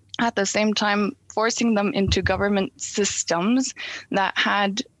 at the same time forcing them into government systems that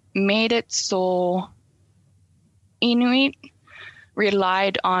had made it so Inuit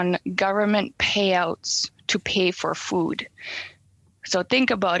relied on government payouts to pay for food. So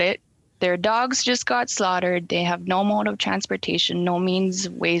think about it. Their dogs just got slaughtered. They have no mode of transportation, no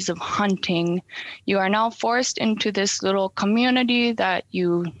ways of hunting. You are now forced into this little community that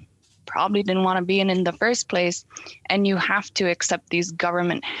you probably didn't want to be in the first place, and you have to accept these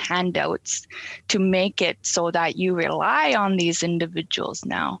government handouts to make it so that you rely on these individuals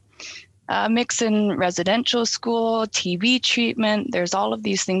now. Mix in residential school, TB treatment, there's all of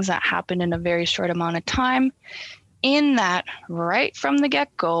these things that happen in a very short amount of time. In that, right from the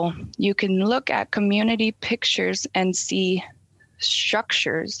get-go, you can look at community pictures and see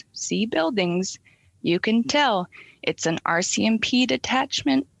structures, see buildings. You can tell it's an RCMP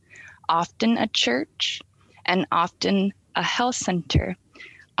detachment, often a church, and often a health center.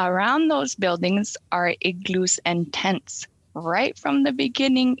 Around those buildings are igloos and tents. Right from the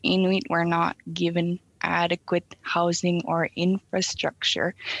beginning, Inuit were not given adequate housing or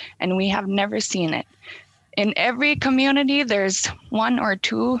infrastructure, and we have never seen it. In every community, there's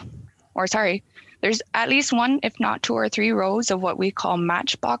there's at least one, if not 2 or 3 rows of what we call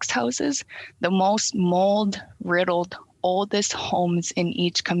matchbox houses, the most mold-riddled, oldest homes in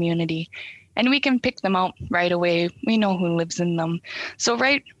each community. And we can pick them out right away. We know who lives in them. So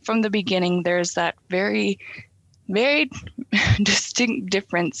right from the beginning, there's that very, very distinct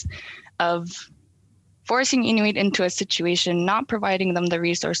difference of forcing Inuit into a situation, not providing them the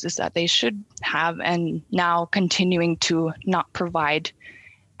resources that they should have, and now continuing to not provide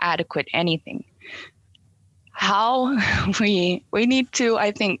adequate anything. How we need to,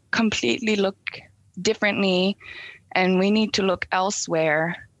 I think, completely look differently, and we need to look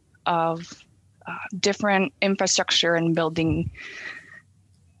elsewhere of different infrastructure and building,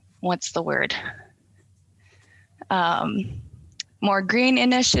 what's the word? More green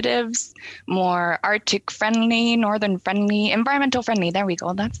initiatives, more Arctic friendly, northern friendly, environmental friendly. There we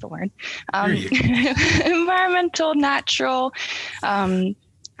go. That's the word. Environmental, natural.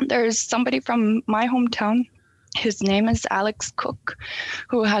 There's somebody from my hometown. His name is Alex Cook,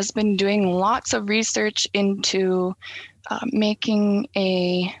 who has been doing lots of research into making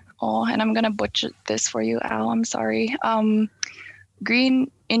and I'm going to butcher this for you, Al, I'm sorry. Green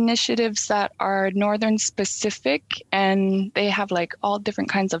initiatives that are northern specific, and they have like all different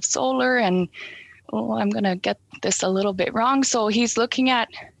kinds of solar and I'm going to get this a little bit wrong. So he's looking at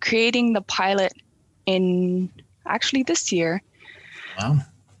creating the pilot in actually this year.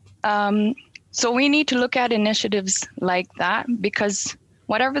 Wow. So we need to look at initiatives like that, because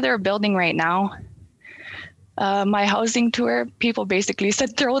whatever they're building right now, my housing tour, people basically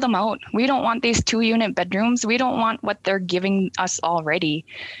said, throw them out. We don't want these 2-unit bedrooms. We don't want what they're giving us already.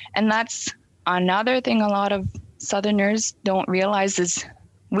 And that's another thing a lot of Southerners don't realize is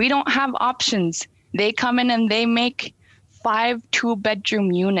we don't have options. They come in and they make 5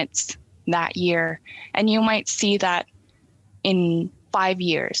 2-bedroom units that year. And you might see that in 5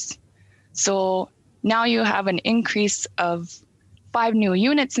 years. So now you have an increase of 5 new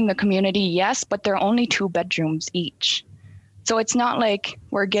units in the community, yes, but they're only 2 bedrooms each. So it's not like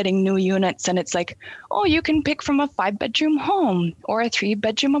we're getting new units and it's like, oh, you can pick from a 5-bedroom home or a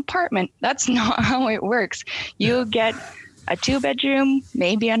 3-bedroom apartment. That's not how it works. You get a 2-bedroom,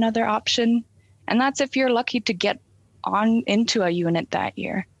 maybe another option. And that's if you're lucky to get on into a unit that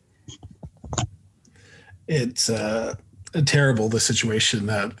year. It's terrible, the situation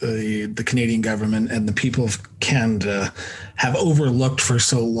that the Canadian government and the people of Canada have overlooked for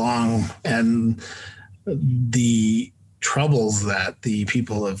so long, and the troubles that the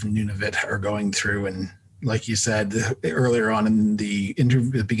people of Nunavut are going through. And like you said earlier on in the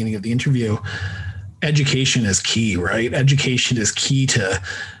beginning of the interview, education is key, right? Education is key to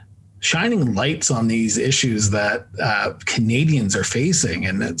shining lights on these issues that Canadians are facing.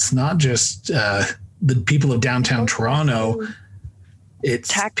 And it's not just the people of downtown Toronto, it's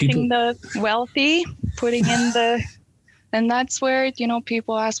taxing the wealthy, putting in and that's where,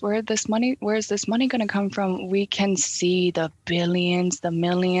 people ask, where's this money going to come from? We can see the billions, the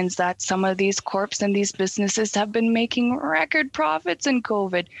millions that some of these corps and these businesses have been making record profits in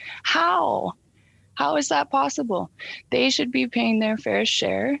COVID. How is that possible? They should be paying their fair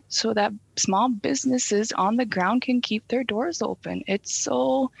share so that small businesses on the ground can keep their doors open.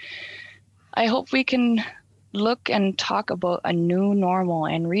 I hope we can look and talk about a new normal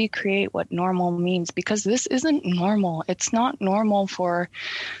and recreate what normal means, because this isn't normal. It's not normal for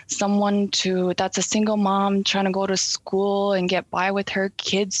someone that's a single mom trying to go to school and get by with her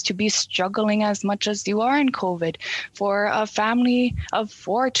kids to be struggling as much as you are in COVID, for a family of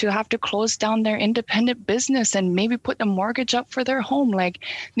 4 to have to close down their independent business and maybe put the mortgage up for their home. Like,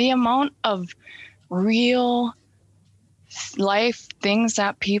 the amount of real life things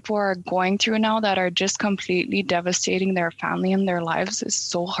that people are going through now that are just completely devastating their family and their lives is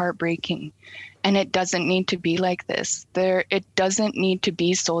so heartbreaking. And it doesn't need to be like this. It doesn't need to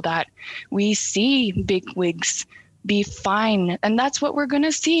be so that we see big wigs be fine. And that's what we're going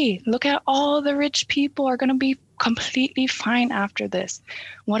to see. Look at all the rich people are going to be completely fine after this.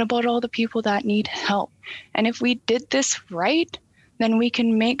 What about all the people that need help? And if we did this right, then we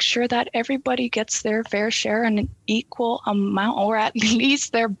can make sure that everybody gets their fair share and an equal amount, or at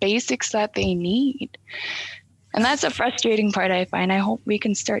least their basics that they need. And that's a frustrating part, I find. I hope we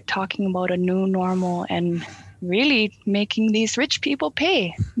can start talking about a new normal and really making these rich people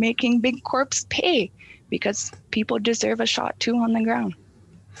pay, making big corps pay, because people deserve a shot too on the ground.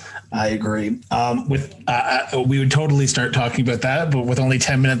 I agree. We would totally start talking about that, but with only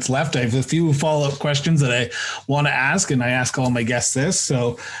 10 minutes left, I have a few follow-up questions that I want to ask, and I ask all my guests this.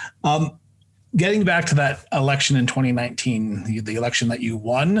 So getting back to that election in 2019, the election that you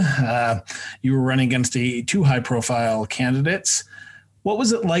won, you were running against 2 high-profile candidates. What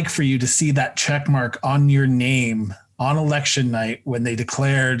was it like for you to see that check mark on your name on election night when they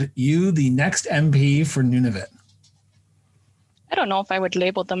declared you the next MP for Nunavut? I don't know if I would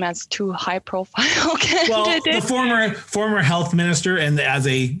label them as 2 high-profile candidates. Well, the former health minister, and as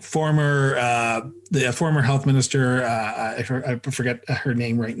a former health minister, I forget her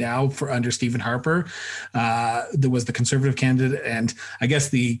name right now, under Stephen Harper, there was the Conservative candidate, and I guess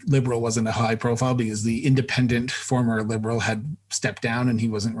the Liberal wasn't a high-profile because the independent former Liberal had stepped down and he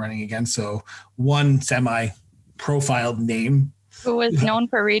wasn't running again. So one semi-profiled name. Who was known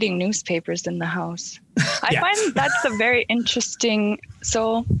for reading newspapers in the House. I find that's a very interesting.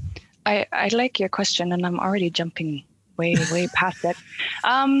 So I like your question, and I'm already jumping way past it.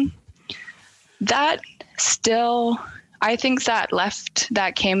 That still, I think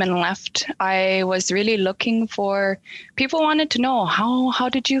that came and left. I was really looking for, people wanted to know, how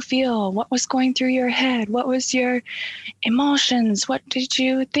did you feel? What was going through your head? What was your emotions? What did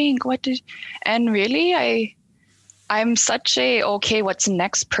you think? And really, I'm such a, okay, what's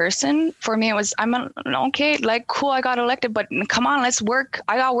next person? For me, it was, okay, like, cool, I got elected, but come on, let's work.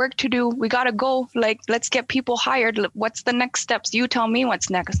 I got work to do. We got to go. Like, let's get people hired. What's the next steps? You tell me what's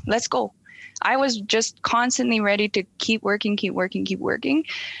next. Let's go. I was just constantly ready to keep working.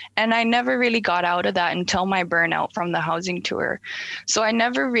 And I never really got out of that until my burnout from the housing tour. So I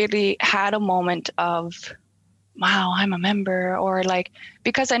never really had a moment of, wow, I'm a member, or like,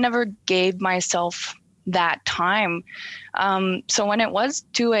 because I never gave myself that time. So when it was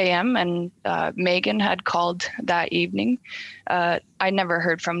 2 a.m. and Megan had called that evening, I never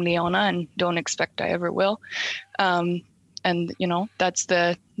heard from Leona and don't expect I ever will. And, that's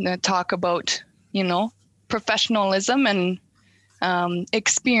the talk about, professionalism and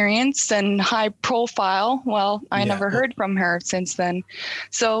experience and high profile. Well, I never heard from her since then.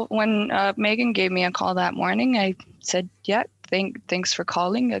 So when Megan gave me a call that morning, I said, yeah, thanks for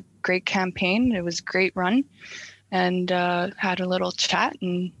calling. A great campaign. It was a great run, and had a little chat.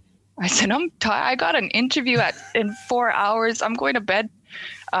 And I said, I got an interview in 4 hours. I'm going to bed.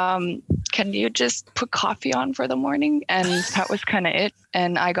 Can you just put coffee on for the morning? And that was kind of it.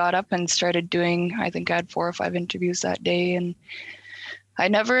 And I got up and started doing, I think I had 4 or 5 interviews that day. And I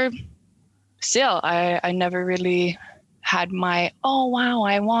never really had my, oh, wow,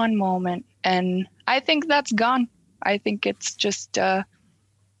 I won moment. And I think that's gone. I think it's just,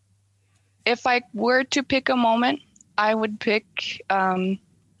 if I were to pick a moment, I would pick,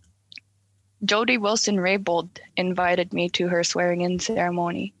 Jody Wilson-Raybould invited me to her swearing-in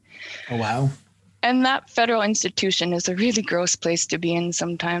ceremony. Oh, wow. And that federal institution is a really gross place to be in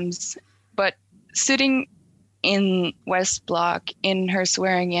sometimes. But sitting in West Block in her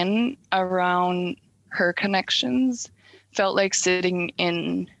swearing-in around her connections felt like sitting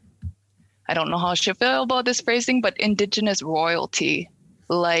in, I don't know how I should feel about this phrasing, but Indigenous royalty.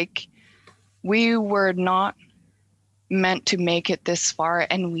 Like, we were not meant to make it this far,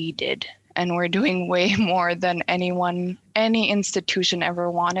 and we did. And we're doing way more than any institution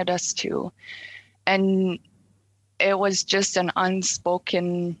ever wanted us to. And it was just an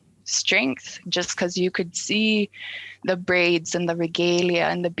unspoken strength, just because you could see the braids and the regalia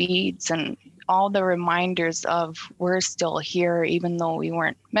and the beads and all the reminders of we're still here, even though we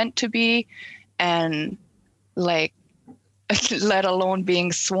weren't meant to be. And like, let alone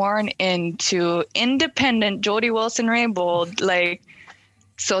being sworn into independent Jody Wilson-Raybould, like,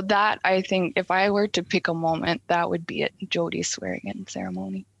 so that, I think, if I were to pick a moment, that would be it, Jody's swearing-in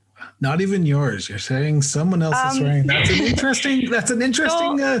ceremony. Not even yours. You're saying someone else's swearing. That's an interesting answer.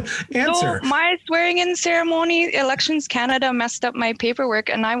 So my swearing-in ceremony, Elections Canada messed up my paperwork,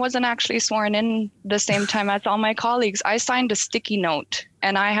 and I wasn't actually sworn in the same time as all my colleagues. I signed a sticky note,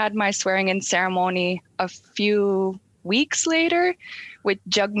 and I had my swearing-in ceremony a few weeks later with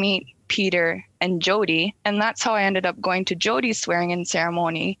Jagmeet, Peter, and Jody. And that's how I ended up going to Jody's swearing-in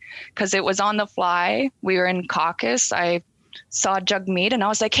ceremony, because it was on the fly. We were in caucus. I saw Jagmeet and I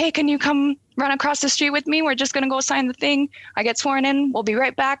was like, hey, can you come run across the street with me? We're just going to go sign the thing. I get sworn in. We'll be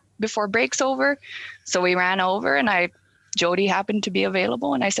right back before break's over. So we ran over, and Jody happened to be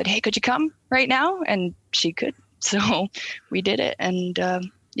available. And I said, hey, could you come right now? And she could. So we did it. And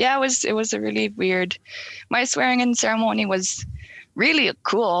it was a really weird, my swearing-in ceremony was really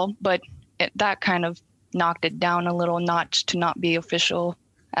cool, but that kind of knocked it down a little notch to not be official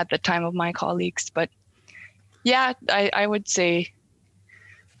at the time of my colleagues. But yeah, I would say,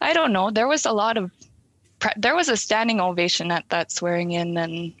 I don't know, there was there was a standing ovation at that swearing in,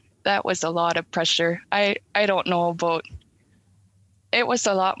 and that was a lot of pressure. I don't know about, it was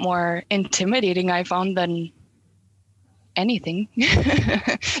a lot more intimidating, I found, than anything.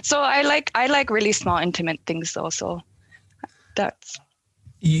 So I like really small, intimate things though. So that's.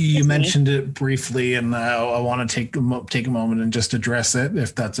 You mentioned it briefly, and I want to take a moment and just address it,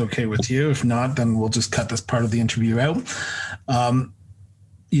 if that's okay with you. If not, then we'll just cut this part of the interview out.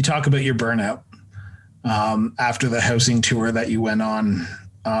 You talk about your burnout after the housing tour that you went on.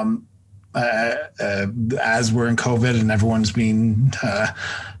 As we're in COVID and everyone's being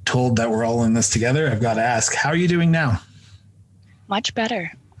told that we're all in this together, I've got to ask, how are you doing now? Much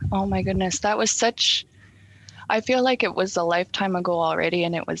better. Oh my goodness. That was I feel like it was a lifetime ago already,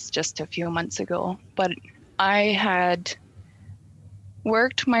 and it was just a few months ago. But I had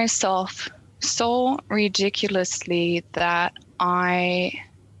worked myself so ridiculously that I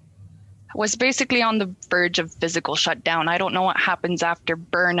was basically on the verge of physical shutdown. I don't know what happens after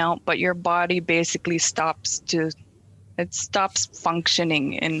burnout, but your body basically stops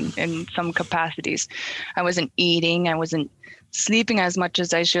functioning in some capacities. I wasn't eating, I wasn't sleeping as much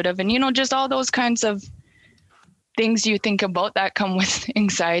as I should have. And, just all those kinds of things you think about that come with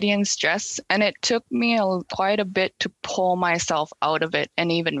anxiety and stress. And it took me quite a bit to pull myself out of it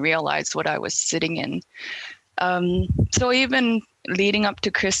and even realize what I was sitting in. So even leading up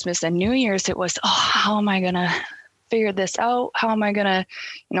to Christmas and New Year's, it was, how am I going to figure this out? How am I going to,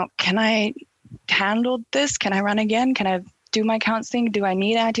 can I handle this? Can I run again? Can I do my counseling? Do I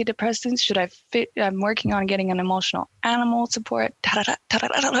need antidepressants? Should I I'm working on getting an emotional animal support.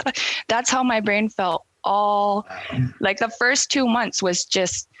 That's how my brain felt. All like the first 2 months was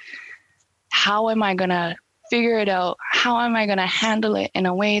just, how am I going to figure it out? How am I going to handle it in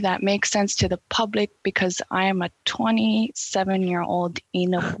a way that makes sense to the public? Because I am a 27-year-old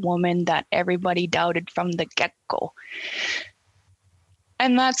enough woman that everybody doubted from the get-go.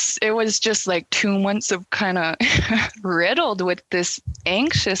 And it was just like 2 months of kind of riddled with this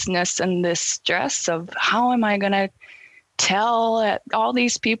anxiousness and this stress of, how am I going to tell all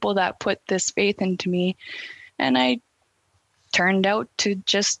these people that put this faith into me? And I turned out to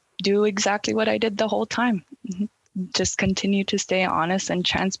just do exactly what I did the whole time. Just continue to stay honest and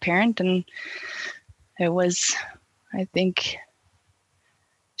transparent. And it was, I think,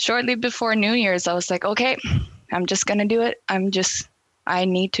 shortly before New Year's, I was like, okay, I'm just going to do it. I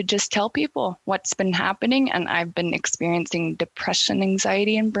need to just tell people what's been happening. And I've been experiencing depression,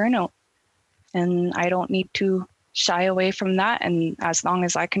 anxiety, and burnout. And I don't need to shy away from that. And as long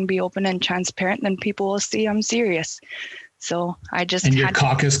as I can be open and transparent, then people will see I'm serious. So I just and your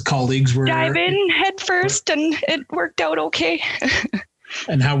caucus colleagues were dive in head first, and it worked out okay.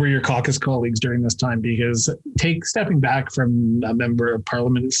 And how were your caucus colleagues during this time? Because stepping back from a member of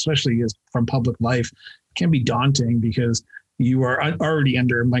parliament, especially from public life, can be daunting because you are already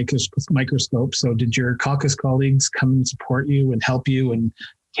under a microscope. So did your caucus colleagues come and support you and help you and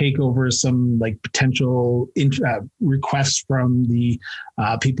take over some potential requests from the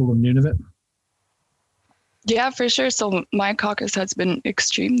people of Nunavut? Yeah, for sure. So my caucus has been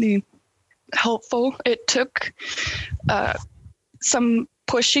extremely helpful. It took some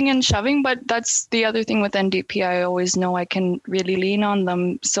pushing and shoving, but that's the other thing with NDP. I always know I can really lean on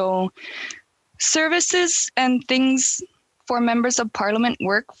them. So services and things for members of parliament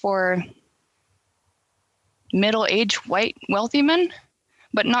work for middle-aged, white, wealthy men,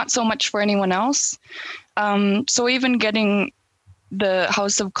 but not so much for anyone else. So even getting the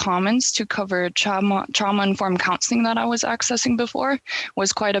House of Commons to cover trauma-informed counseling that I was accessing before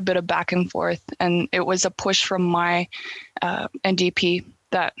was quite a bit of back and forth. And it was a push from my NDP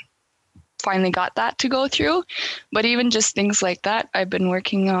that finally got that to go through. But even just things like that, I've been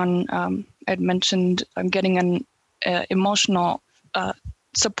working on, I'd mentioned I'm getting an emotional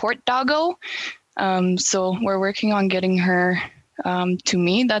support doggo. So we're working on getting her to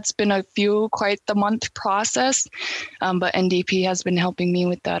me. That's been quite the month process, but NDP has been helping me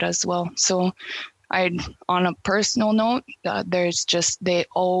with that as well. So on a personal note, they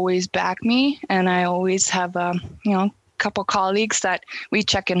always back me, and I always have a couple colleagues that we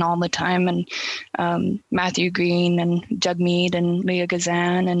check in all the time, and Matthew Green and Jagmeet and Leah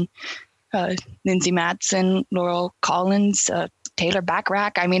Gazan and Lindsay Matson, Laurel Collins, Taylor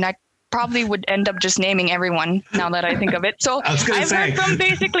Backrack. I mean, I probably would end up just naming everyone now that I think of it. So I've heard from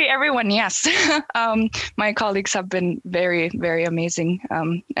basically everyone. Yes. My colleagues have been very, very amazing.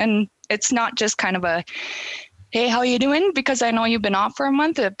 And it's not just kind of a, hey, how you doing? Because I know you've been off for a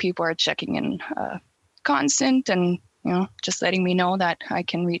month. People are checking in constant and, just letting me know that I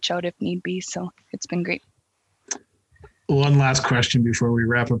can reach out if need be. So it's been great. One last question before we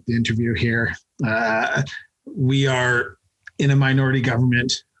wrap up the interview here. We are in a minority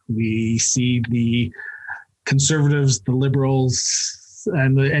government. We see the Conservatives, the Liberals,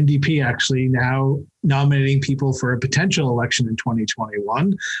 and the NDP actually now nominating people for a potential election in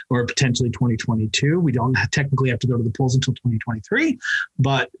 2021 or potentially 2022. We don't technically have to go to the polls until 2023,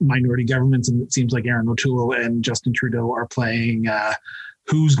 but minority governments, and it seems like Erin O'Toole and Justin Trudeau are playing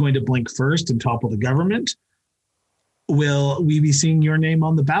who's going to blink first and topple the government. Will we be seeing your name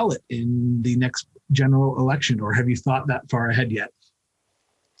on the ballot in the next general election, or have you thought that far ahead yet?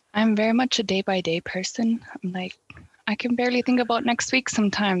 I'm very much a day-by-day person. I'm like, I can barely think about next week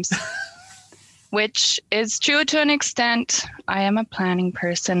sometimes. which is true to an extent. I am a planning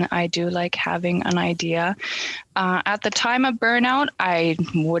person. I do like having an idea. At the time of burnout, I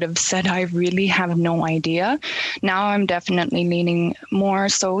would have said I really have no idea. Now I'm definitely leaning more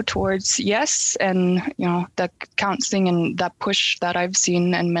so towards yes. And, the counseling and that push that I've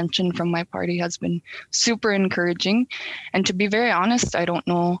seen and mentioned from my party has been super encouraging. And to be very honest, I don't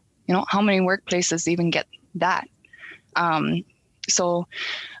know, how many workplaces even get that. So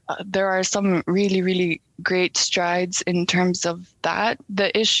there are some really, really great strides in terms of that.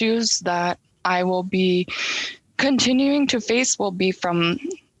 The issues that I will be continuing to face will be from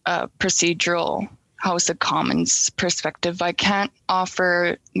a procedural House of Commons perspective. I can't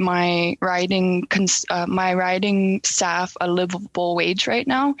offer my riding staff a livable wage right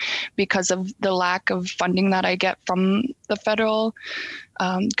now because of the lack of funding that I get from the federal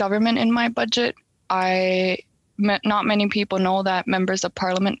government in my budget. Not many people know that members of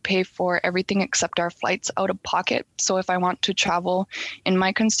parliament pay for everything except our flights out of pocket. So if I want to travel in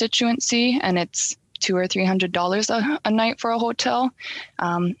my constituency and it's $200 or $300 a night for a hotel,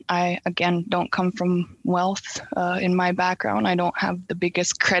 I, again, don't come from wealth in my background. I don't have the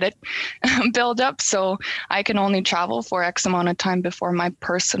biggest credit build up. So I can only travel for X amount of time before my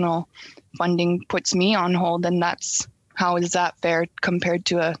personal funding puts me on hold. And how is that fair compared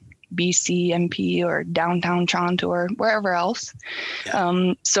to a BC MP or downtown Toronto or wherever else?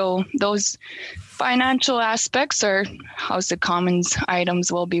 Yeah. So those financial aspects are House of Commons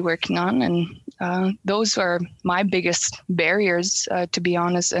items we'll be working on. And those are my biggest barriers, to be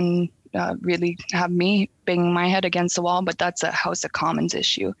honest, and really have me banging my head against the wall, but that's a House of Commons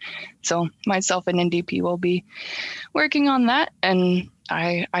issue. So myself and NDP will be working on that, and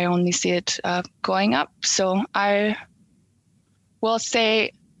I only see it going up. So I will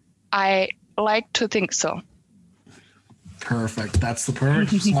say I like to think so. Perfect. That's the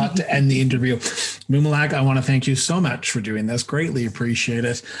perfect spot to end the interview. Mumilaaq, I want to thank you so much for doing this. Greatly appreciate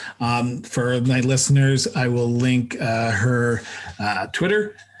it. For my listeners, I will link her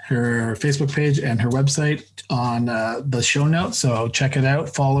Twitter, her Facebook page, and her website on the show notes. So check it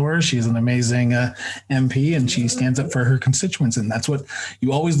out. Follow her. She's an amazing MP, and she stands up for her constituents. And that's what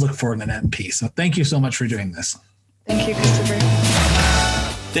you always look for in an MP. So thank you so much for doing this. Thank you, Christopher.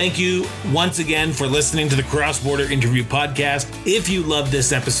 Thank you once again for listening to the Cross Border Interview Podcast. If you love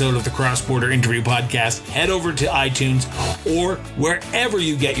this episode of the Cross Border Interview Podcast, head over to iTunes or wherever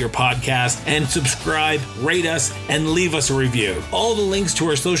you get your podcast and subscribe, rate us, and leave us a review. All the links to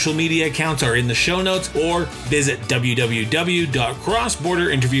our social media accounts are in the show notes, or visit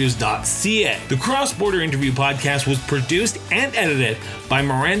www.crossborderinterviews.ca. The Cross Border Interview Podcast was produced and edited by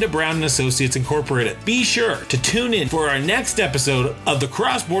Miranda Brown & Associates Incorporated. Be sure to tune in for our next episode of the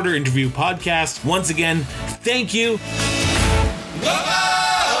Cross Border Interview Podcast. Once again, thank you. Bye-bye.